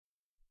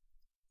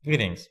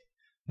Greetings.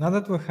 Now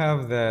that we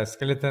have the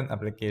skeleton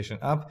application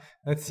up,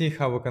 let's see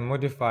how we can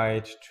modify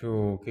it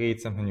to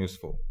create something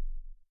useful.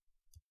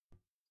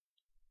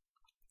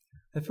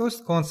 The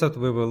first concept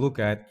we will look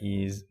at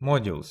is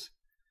modules.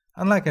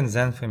 Unlike in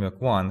Zend Framework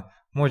 1,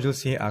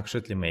 modules here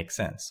actually make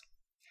sense.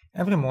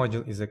 Every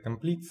module is a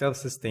complete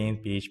self-sustained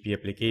PHP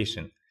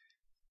application.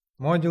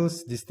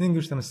 Modules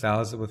distinguish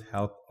themselves with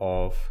help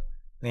of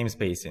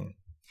namespacing.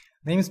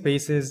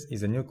 Namespaces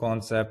is a new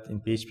concept in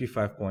PHP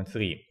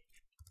 5.3.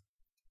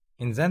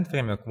 In Zend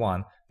Framework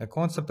 1, the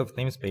concept of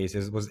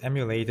namespaces was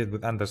emulated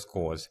with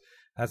underscores.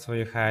 That's where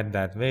you had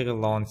that very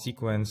long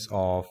sequence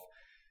of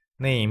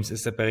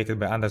names separated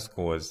by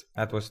underscores.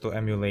 That was to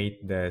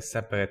emulate the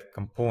separate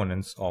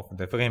components of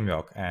the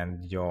framework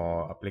and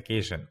your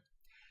application.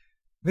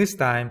 This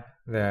time,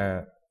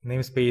 the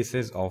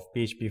namespaces of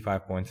PHP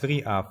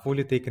 5.3 are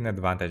fully taken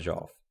advantage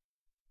of.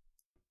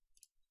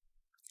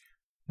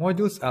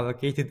 Modules are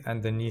located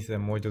underneath the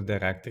module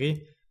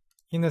directory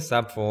in a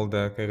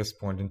subfolder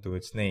corresponding to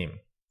its name.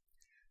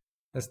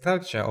 The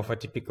structure of a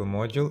typical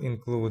module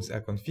includes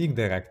a config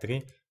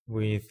directory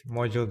with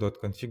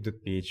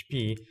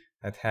module.config.php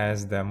that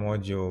has the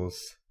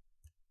module's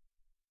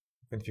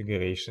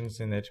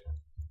configurations in it,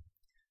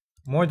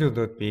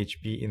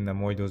 module.php in the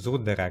module's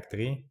root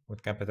directory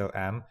with capital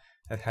M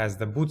that has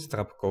the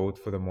bootstrap code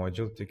for the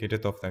module to get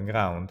it off the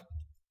ground,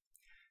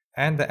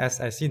 and the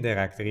SIC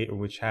directory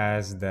which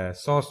has the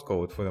source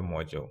code for the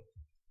module.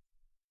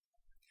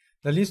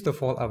 The list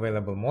of all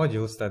available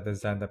modules that the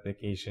Zend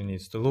application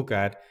needs to look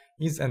at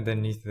is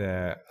underneath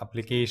the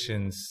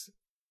application's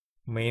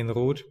main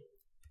root,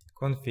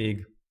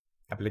 config,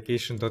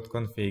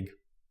 application.config,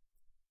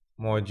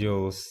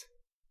 modules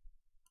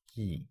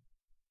key.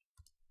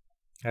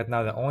 Right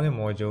now the only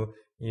module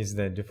is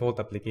the default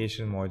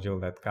application module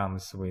that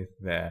comes with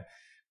the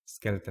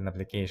skeleton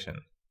application.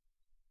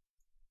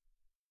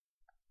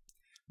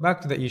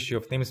 Back to the issue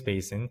of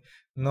namespacing,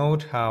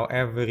 note how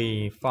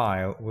every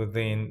file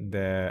within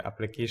the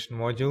application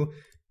module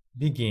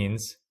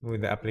begins with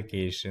the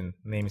application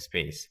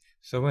namespace.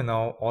 So we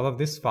know all of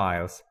these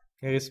files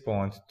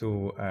correspond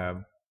to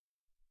an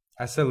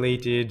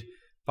isolated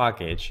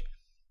package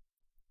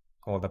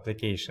called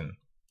application.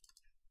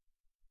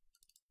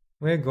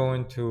 We're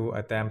going to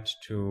attempt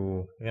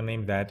to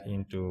rename that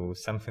into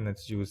something that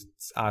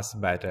suits us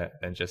better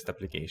than just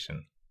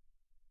application.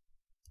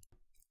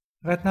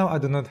 Right now I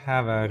do not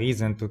have a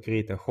reason to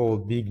create a whole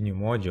big new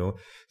module,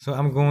 so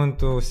I'm going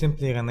to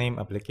simply rename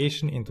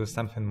application into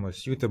something more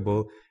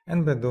suitable,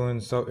 and by doing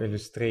so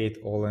illustrate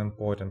all the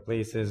important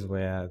places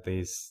where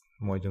this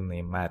module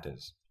name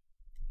matters.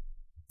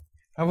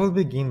 I will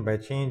begin by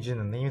changing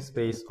the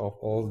namespace of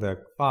all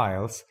the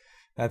files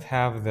that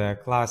have the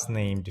class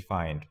name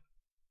defined.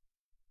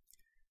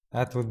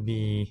 That would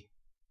be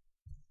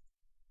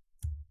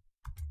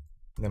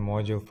the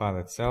module file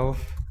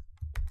itself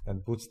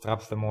that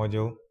bootstraps the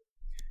module,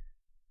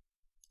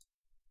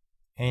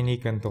 any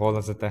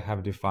controllers that I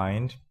have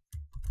defined,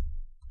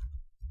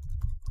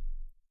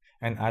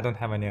 and I don't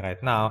have any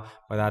right now,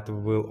 but that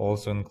will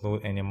also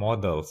include any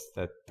models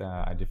that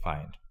I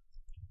defined.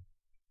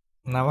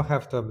 Now I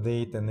have to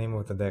update the name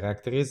of the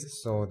directories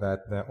so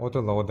that the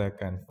autoloader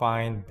can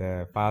find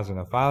the files in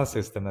the file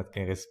system that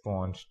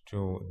correspond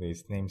to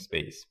this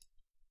namespace.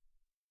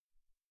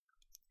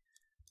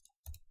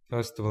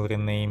 First we'll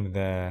rename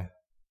the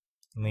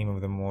name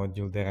of the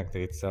module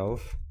directory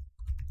itself.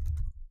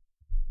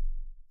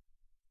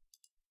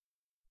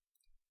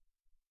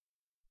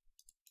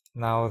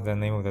 Now the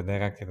name of the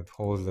directory that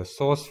holds the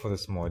source for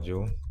this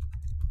module.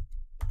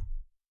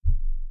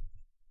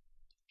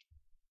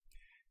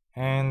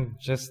 And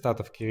just out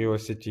of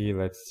curiosity,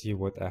 let's see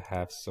what I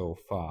have so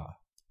far.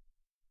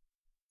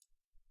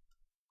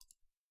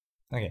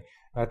 Okay,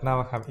 right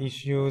now I have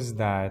issues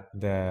that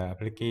the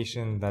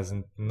application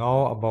doesn't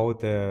know about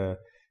the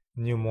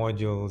new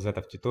module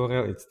ZF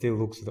tutorial. It still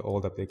looks at the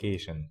old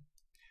application.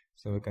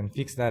 So we can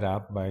fix that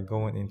up by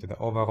going into the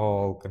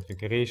overall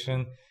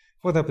configuration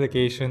for the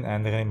application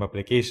and rename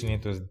application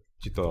into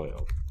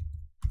tutorial.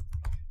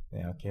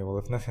 Yeah, okay, well,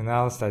 if nothing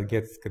else, that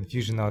gets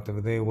confusion out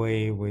of the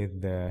way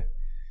with the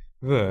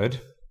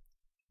wording,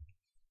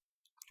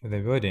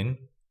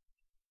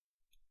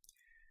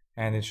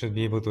 and it should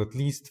be able to at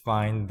least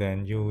find the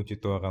new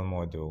tutorial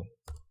module.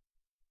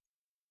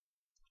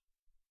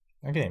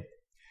 Okay,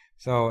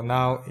 so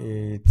now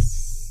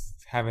it's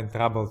having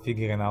trouble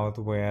figuring out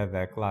where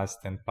the class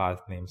and path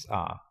names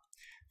are.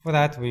 For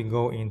that, we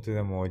go into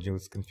the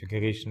module's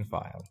configuration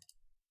file.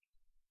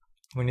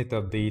 We need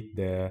to update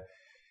the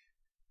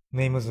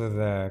names of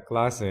the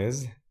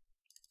classes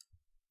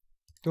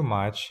to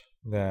match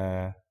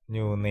the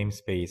new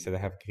namespace that I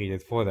have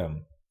created for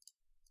them.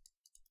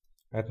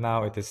 Right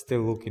now it is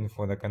still looking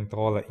for the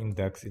controller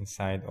index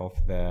inside of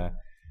the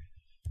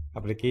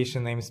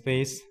application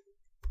namespace.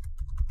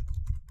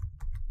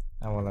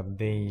 I will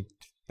update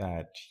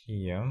that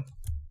here.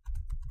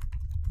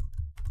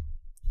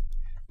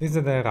 These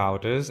are the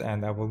routers,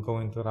 and I will go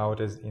into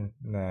routers in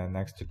the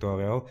next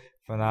tutorial.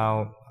 For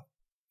now,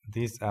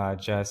 these are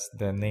just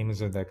the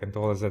names of the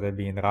controllers that are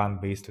being run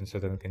based on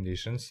certain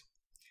conditions.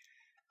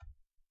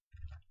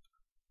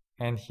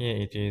 And here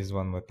it is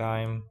one more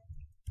time.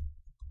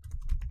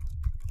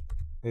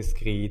 This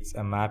creates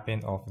a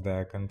mapping of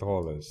the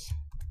controllers.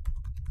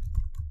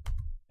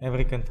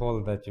 Every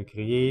controller that you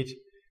create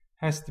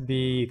has to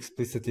be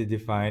explicitly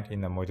defined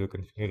in the module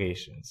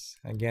configurations.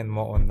 Again,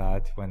 more on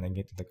that when I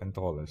get to the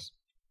controllers.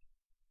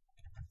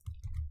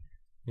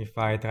 If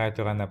I try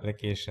to run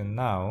application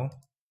now,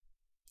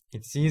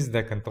 it sees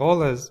the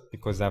controllers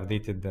because I've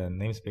updated the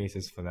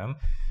namespaces for them,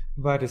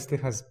 but it still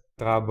has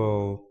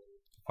trouble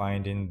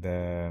finding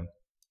the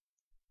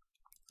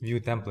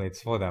view templates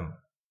for them.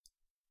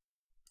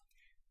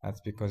 That's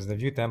because the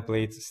view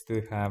templates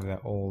still have the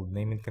old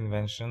naming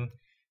convention,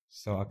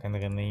 so I can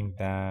rename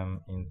them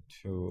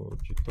into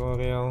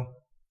tutorial,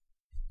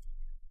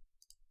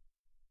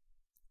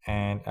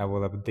 and I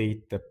will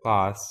update the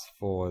paths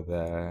for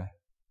the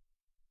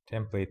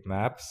template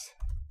maps.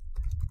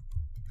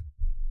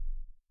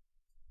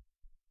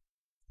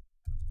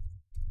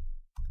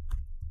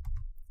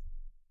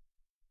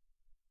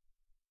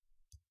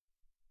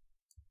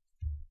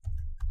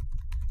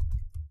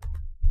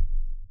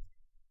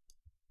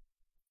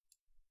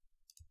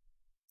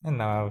 And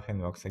now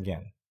everything works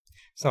again.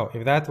 So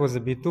if that was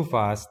a bit too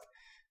fast,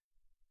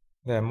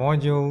 the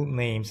module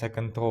names are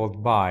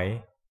controlled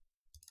by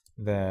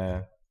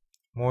the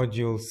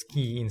module's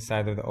key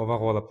inside of the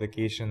overall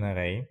application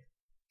array.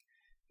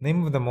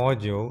 Name of the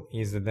module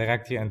is the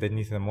directory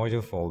underneath the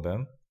module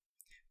folder.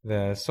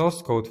 The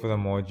source code for the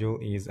module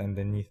is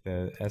underneath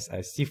the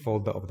SIC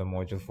folder of the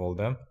module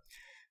folder.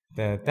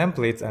 The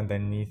templates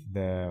underneath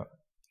the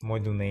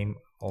module name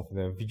of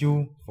the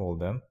view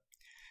folder.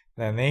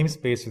 The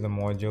namespace of the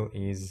module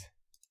is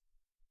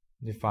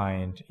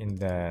defined in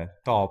the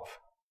top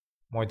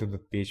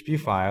module.php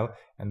file,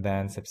 and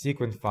then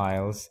subsequent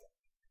files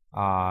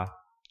are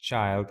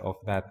child of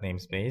that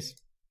namespace.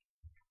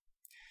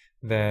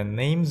 The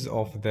names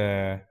of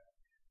the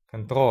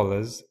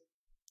controllers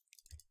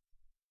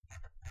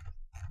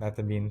that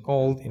are being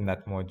called in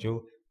that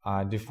module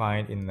are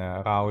defined in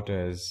the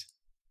routers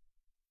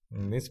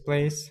in this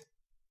place,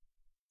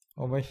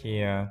 over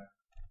here,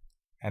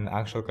 and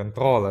actual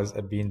controllers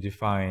are being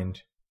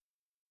defined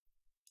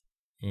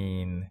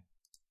in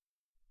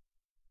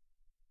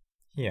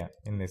here,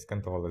 in this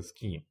controller's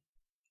key.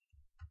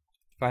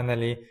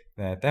 Finally,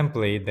 the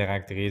template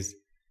directories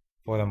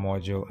for the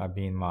module are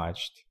being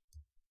matched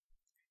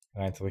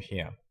right through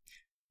here.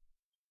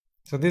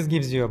 So this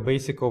gives you a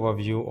basic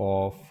overview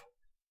of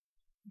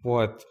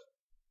what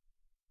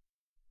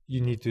you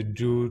need to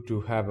do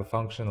to have a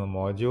functional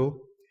module,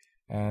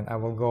 and I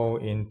will go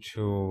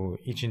into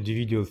each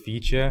individual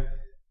feature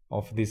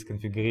of these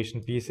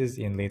configuration pieces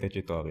in later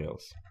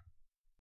tutorials.